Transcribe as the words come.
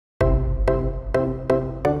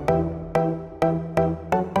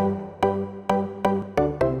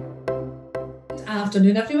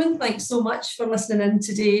afternoon, everyone. Thanks so much for listening in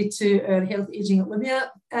today to our Health Aging at Lumia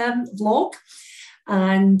vlog.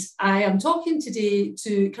 And I am talking today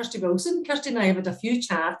to Kirsty Wilson. Kirsty and I have had a few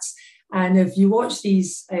chats, and if you watch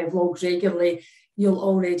these vlogs regularly, you'll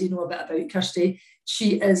already know a bit about Kirsty.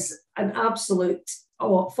 She is an absolute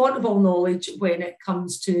font of all knowledge when it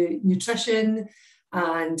comes to nutrition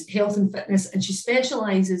and health and fitness, and she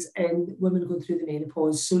specialises in women going through the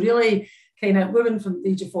menopause. So really kind of women from the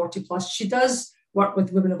age of 40 plus. She does work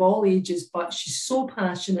with women of all ages, but she's so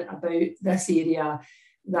passionate about this area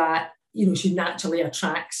that, you know, she naturally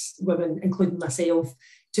attracts women, including myself,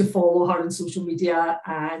 to follow her on social media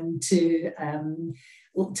and to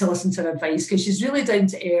listen to her advice, because she's really down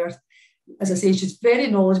to earth. As I say, she's very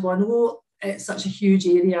knowledgeable. I know it's such a huge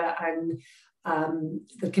area, and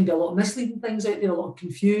there can be a lot of misleading things out there, a lot of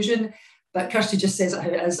confusion. But Kirsty just says it how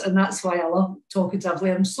it is, and that's why I love talking to her. I've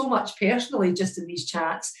learned so much personally just in these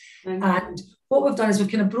chats. And what we've done is we've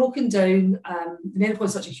kind of broken down, the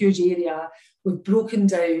menopause is such a huge area, we've broken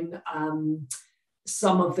down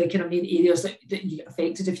some of the kind of main areas that you get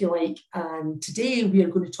affected, if you like. And today we are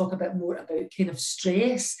going to talk a bit more about kind of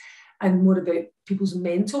stress and more about people's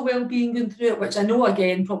mental well-being going through it, which I know,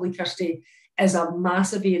 again, probably Kirsty, is a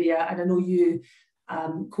massive area. And I know you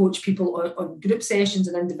coach people on group sessions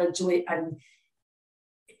and individually, and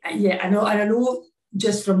yeah, I know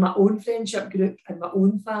just from my own friendship group and my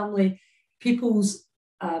own family, people's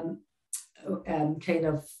kind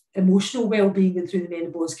of emotional well-being going through the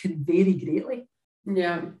menopause can vary greatly.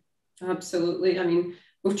 Yeah, absolutely. I mean,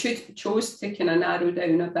 we've chose to kind of narrow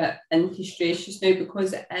down a bit into stress just now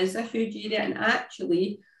because it is a huge area, and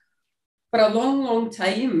actually for a long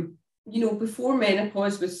time, you know, before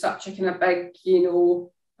menopause was such a kind of big, you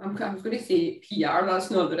know, I was going to say PR, that's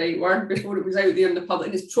not the right word, before it was out there in the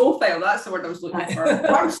public, it's profile, that's the word I was looking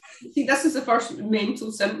for. See, this is the first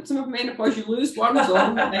mental symptom of menopause, you lose words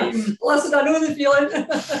all the time. Listen, I know the feeling.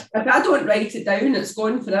 If I don't write it down, it's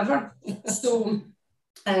gone forever. So,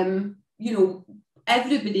 you know,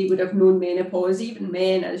 everybody would have known menopause, even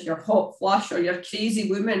men, as your hot flush or your crazy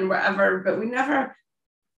woman, whatever, but we never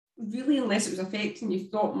really, unless it was affecting you,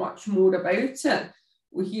 thought much more about it.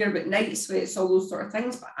 We hear about night sweats, all those sort of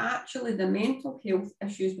things, but actually the mental health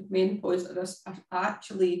issues with menopause are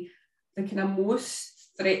actually the kind of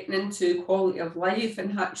most threatening to quality of life,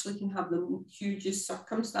 and actually can have the hugest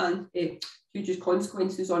hugest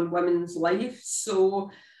consequences on women's lives.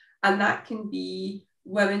 So, and that can be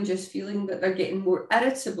women just feeling that they're getting more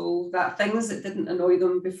irritable, that things that didn't annoy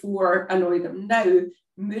them before annoy them now.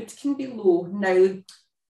 Mood can be low. Now,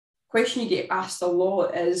 question you get asked a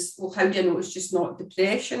lot is, well, how do you know it's just not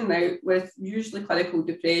depression? Now, with usually clinical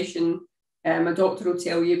depression, a doctor will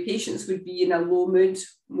tell you patients would be in a low mood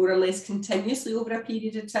more or less continuously over a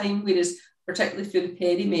period of time, whereas particularly through the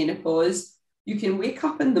perimenopause, you can wake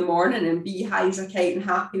up in the morning and be high as a kite and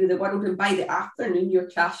happy with the world, and by the afternoon you're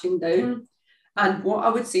crashing down. And what I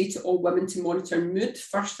would say to all women to monitor mood,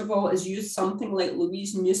 first of all, is use something like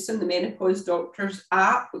Louise Newson, the menopause doctor's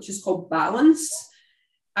app, which is called Balance.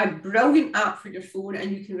 A brilliant app for your phone, and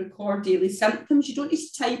you can record daily symptoms. You don't need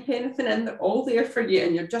to type anything in, they're all there for you,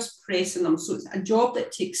 and you're just pressing them. So it's a job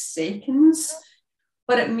that takes seconds,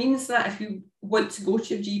 but it means that if you want to go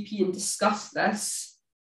to your GP and discuss this,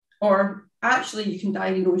 or actually you can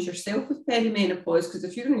diagnose yourself with perimenopause, because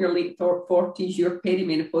if you're in your late 40s, you're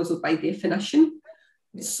perimenopausal by definition.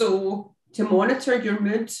 So to monitor your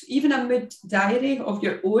mood, even a mood diary of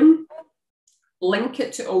your own, link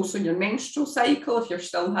it to also your menstrual cycle if you're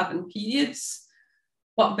still having periods.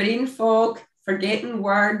 But brain fog, forgetting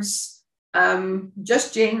words,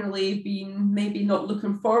 just generally being maybe not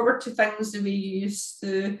looking forward to things the way you used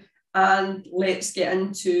to. And let's get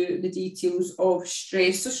into the details of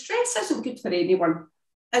stress. So stress isn't good for anyone.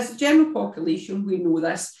 As a general population, we know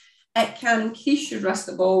this. It can increase your risk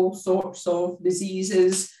of all sorts of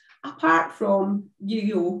diseases, apart from,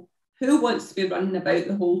 you know, who wants to be running about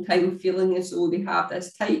the whole time feeling as though they have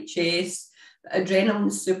this tight chest, the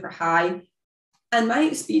adrenaline's super high. And my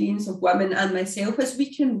experience of women and myself is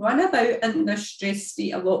we can run about in this stress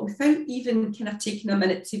state a lot without even kind of taking a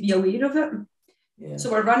minute to be aware of it. Yeah. So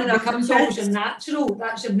we're running after kids. That's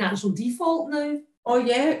your natural default now. Oh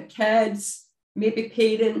yeah, kids, maybe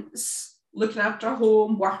parents, looking after a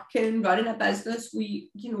home, working, running a business. We,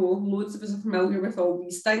 you know, loads of us are familiar with all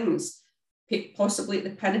these things. Possibly at the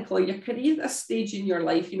pinnacle of your career at this stage in your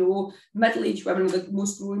life. You know, middle-aged women are the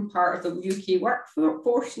most growing part of the UK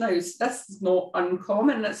workforce now. So this is not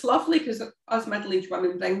uncommon, and it's lovely because us middle-aged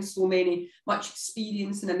women bring so much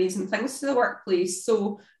experience and amazing things to the workplace.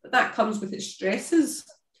 So, but that comes with its stresses.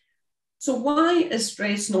 So why is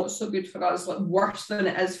stress not so good for us, like worse than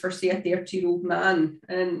it is for, say, a 30-year-old man?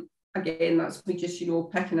 And again, that's me just,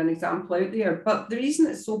 picking an example out there. But the reason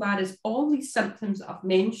it's so bad is all these symptoms that I've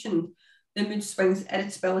mentioned, the mood swings,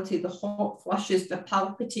 irritability, the hot flushes, the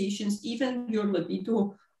palpitations, even your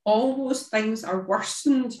libido, all those things are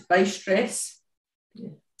worsened by stress. Yeah.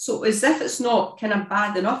 So as if it's not kind of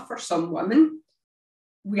bad enough for some women,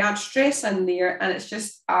 we add stress in there and it's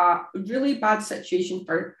just a really bad situation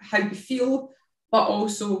for how you feel, but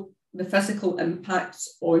also the physical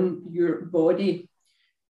impacts on your body.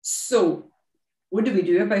 So what do we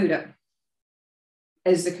do about it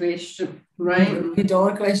is the question, right?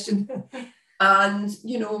 $1 question. And,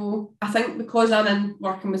 I think because I'm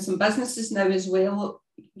working with some businesses now as well,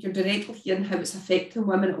 you're directly hearing how it's affecting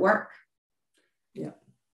women at work. Yeah.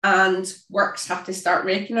 And works have to start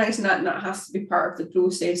recognising that, and that has to be part of the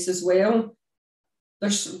process as well.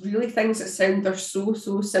 There's really things that sound they're so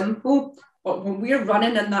simple, but when we're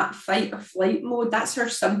running in that fight or flight mode, that's our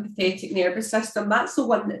sympathetic nervous system. That's the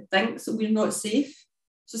one that thinks that we're not safe.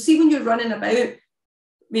 So see, when you're running about,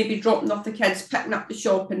 maybe dropping off the kids, picking up the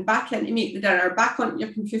shopping, back in to make the dinner, back onto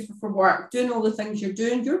your computer for work, doing all the things you're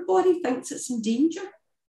doing, your body thinks it's in danger.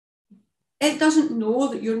 It doesn't know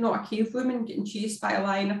that you're not a cave woman getting chased by a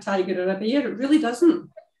lion, a tiger, or a bear. It really doesn't.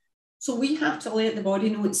 So we have to let the body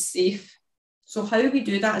know it's safe. So how we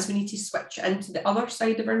do that is we need to switch into the other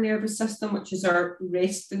side of our nervous system, which is our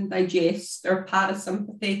rest and digest, our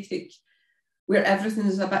parasympathetic, where everything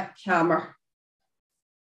is a bit calmer.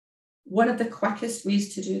 One of the quickest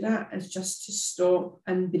ways to do that is just to stop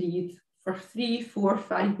and breathe for 3, 4,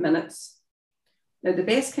 5 minutes. Now, the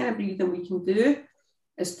best kind of breathing we can do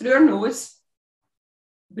is through our nose,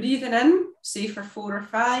 breathing in, say for 4 or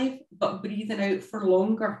 5, but breathing out for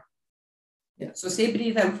longer. Yeah. So say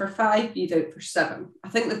breathe in for 5, breathe out for 7. I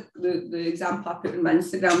think the example I put on my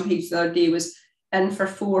Instagram page the other day was in for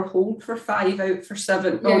 4, hold for 5, out for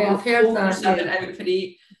 7. Yeah, I've heard hold that. For 7, out for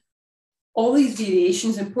 8. All these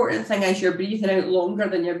variations, the important thing is you're breathing out longer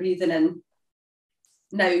than you're breathing in.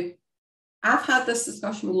 Now, I've had this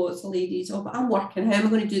discussion with lots of ladies, but I'm working, how am I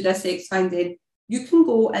going to do this, X, Y, and Z? You can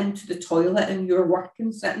go into the toilet and you're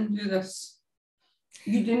working, sit and do this.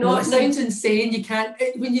 You do not. It sounds insane. You can't,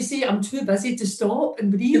 when you say I'm too busy to stop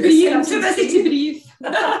and breathe. I'm too busy to breathe.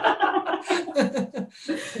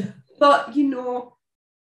 But,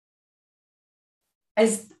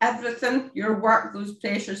 is everything, your work, those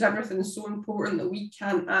pressures, everything is so important that we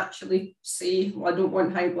can't actually say, well, I don't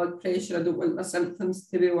want high blood pressure, I don't want my symptoms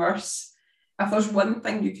to be worse. If there's one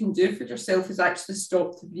thing you can do for yourself is actually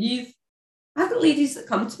stop to breathe. I've got ladies that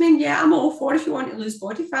come to me and yeah, I'm all for if you want to lose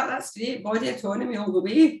body fat, that's great, body autonomy all the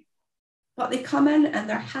way. But they come in and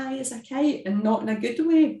they're high as a kite and not in a good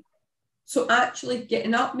way. So actually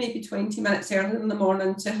getting up maybe 20 minutes early in the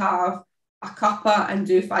morning to have a cuppa and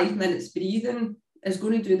do 5 minutes breathing is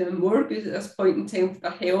going to do them more good at this point in time for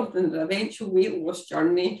their health and their eventual weight loss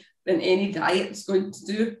journey than any diet is going to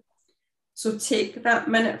do. So take that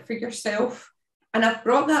minute for yourself. And I've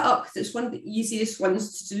brought that up because it's one of the easiest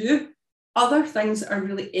ones to do. Other things that are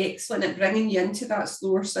really excellent at bringing you into that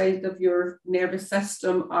slower side of your nervous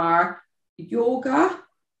system are yoga.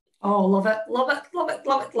 Oh, love it, love it, love it,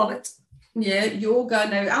 love it, love it. Yeah, yoga.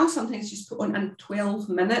 Now, I'll sometimes just put on a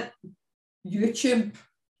 12-minute YouTube.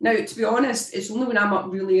 Now, to be honest, it's only when I'm up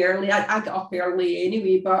really early. I get up early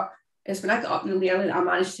anyway, but it's when I get up really early that I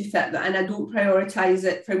manage to fit that in. I don't prioritise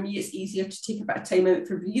it. For me, it's easier to take a bit of time out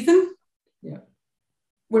for breathing. Yeah.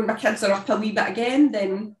 When my kids are up a wee bit again,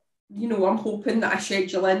 then I'm hoping that I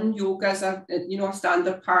schedule in yoga as a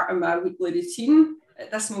standard part of my weekly routine.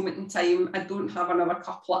 At this moment in time, I don't have another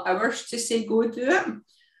couple of hours to say go do it.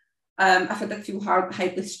 If I did feel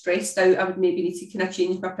highly stressed out, I would maybe need to kind of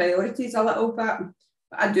change my priorities a little bit.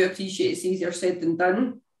 But I do appreciate it's easier said than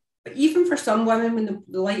done. But even for some women, when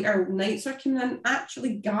the lighter nights are coming in,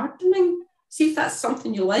 actually gardening, see if that's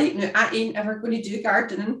something you like. Now, I ain't ever going to do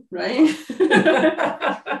gardening, right?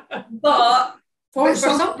 But for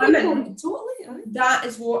some women, totally, that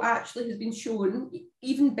is what actually has been shown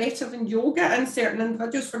even better than yoga in certain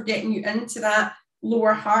individuals for getting you into that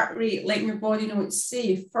lower heart rate, letting your body know it's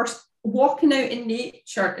safe. First, walking out in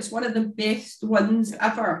nature is one of the best ones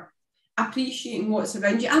ever. Appreciating what's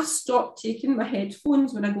around you. I've stopped taking my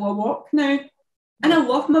headphones when I go a walk now. And I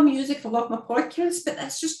love my music, I love my podcast, but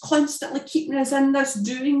it's just constantly keeping us in this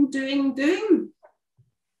doing.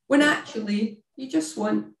 When actually, you just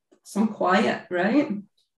want some quiet, right?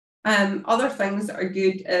 Other things that are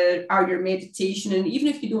good are your meditation. And even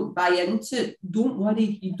if you don't buy into it, don't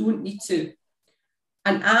worry, you don't need to.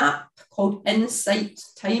 An app called Insight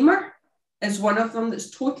Timer is one of them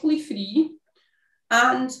that's totally free.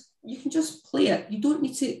 And you can just play it. You don't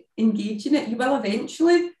need to engage in it. You will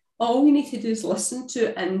eventually. All you need to do is listen to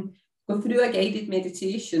it and go through a guided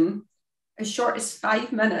meditation as short as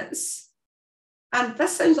 5 minutes. And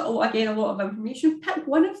this sounds like, again, a lot of information. Pick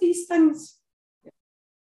one of these things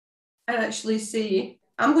and actually say,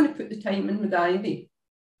 I'm going to put the time in my diary.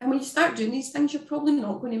 And when you start doing these things, you're probably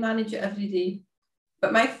not going to manage it every day.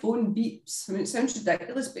 But my phone beeps. I mean, it sounds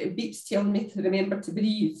ridiculous, but it beeps telling me to remember to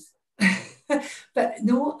breathe. But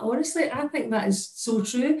no, honestly, I think that is so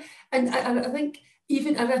true. And I think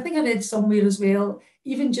even, and I think I read somewhere as well,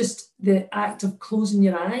 even just the act of closing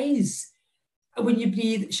your eyes when you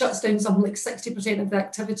breathe shuts down something like 60% of the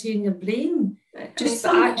activity in your brain. Just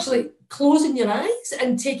actually closing your eyes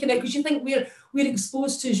and taking it, because you think we're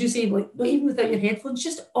exposed to, as you say, like not even without your headphones,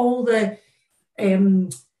 just all the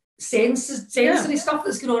sensory stuff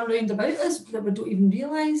that's going on around about us that we don't even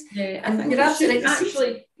realise. Yeah, and you're absolutely right.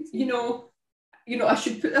 Actually, you know, I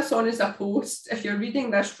should put this on as a post. If you're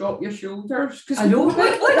reading this, drop your shoulders. I know. Look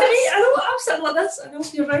at me. I know. I'm sitting like this. I know.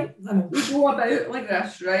 You're right. I know. We go about like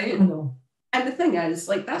this, right? I know. And the thing is,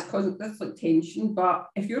 like, that's causing this like tension. But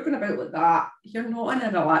if you're going about like that, you're not in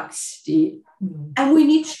a relaxed state. Mm. And we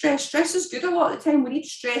need stress. Stress is good a lot of the time. We need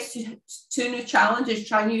stress to new challenges,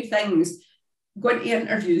 try new things, go into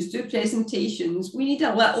interviews, do presentations. We need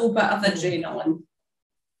a little bit of adrenaline.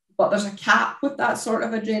 But there's a cap with that sort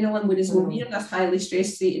of adrenaline, whereas when we're in this highly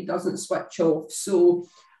stressed state, it doesn't switch off. So,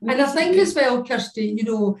 and I think as well, Kirsty, you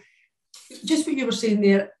know, just what you were saying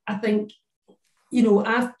there, I think, you know,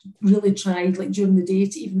 I've really tried, like during the day,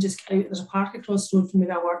 to even just get out. There's a park across the road from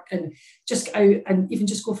where I work, and just get out and even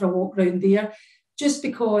just go for a walk around there. Just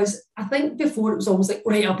because I think before it was always like,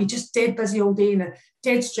 right, I'll be just dead busy all day and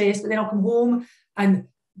dead stressed, but then I'll come home and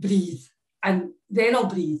breathe, and then I'll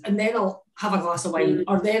breathe, and then I'll have a glass of wine,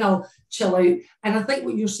 or then I'll chill out. And I think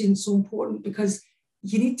what you're saying is so important, because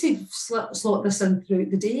you need to slot this in throughout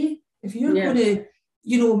the day. If you're going to,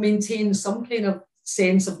 you know, maintain some kind of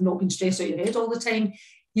sense of not being stressed out your head all the time,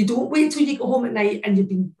 you don't wait till you go home at night and you've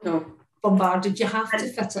been bombarded. You have to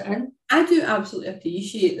fit it in. I do absolutely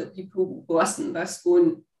appreciate that people listen to this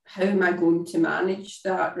going, how am I going to manage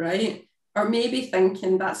that, right? Or maybe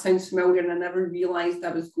thinking, that sounds familiar and I never realised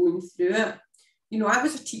I was going through it. You know, I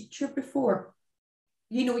was a teacher before.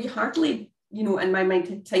 You know, you hardly, you know, in my mind,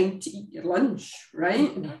 had time to eat your lunch,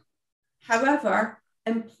 right? Mm-hmm. However,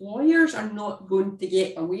 employers are not going to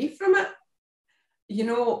get away from it. You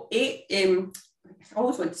know, I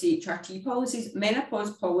always want to say HRT policies,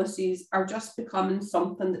 menopause policies are just becoming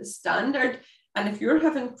something that's standard. And if you're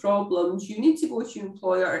having problems, you need to go to your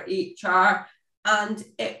employer or HR, and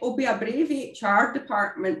it will be a brave HR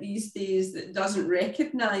department these days that doesn't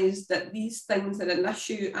recognise that these things are an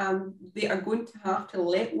issue, and they are going to have to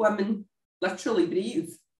let women literally breathe.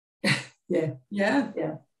 Yeah,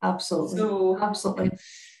 absolutely. So, absolutely.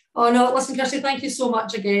 Oh no, listen, Kirsty, thank you so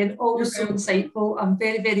much again. Always so insightful. I'm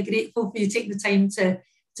very, very grateful for you taking the time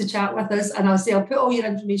to chat with us. And I'll say, I'll put all your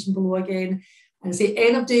information below again, and say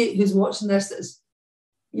anybody who's watching this that is,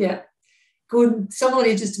 going similar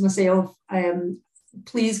ages to myself,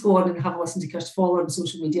 please go on and have a listen to Kirsty. Follow her on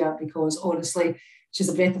social media, because honestly, she's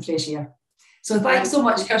a breath of fresh air. So thanks so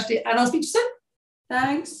much, Kirsty, and I'll speak to you soon.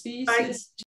 Thanks. See you soon.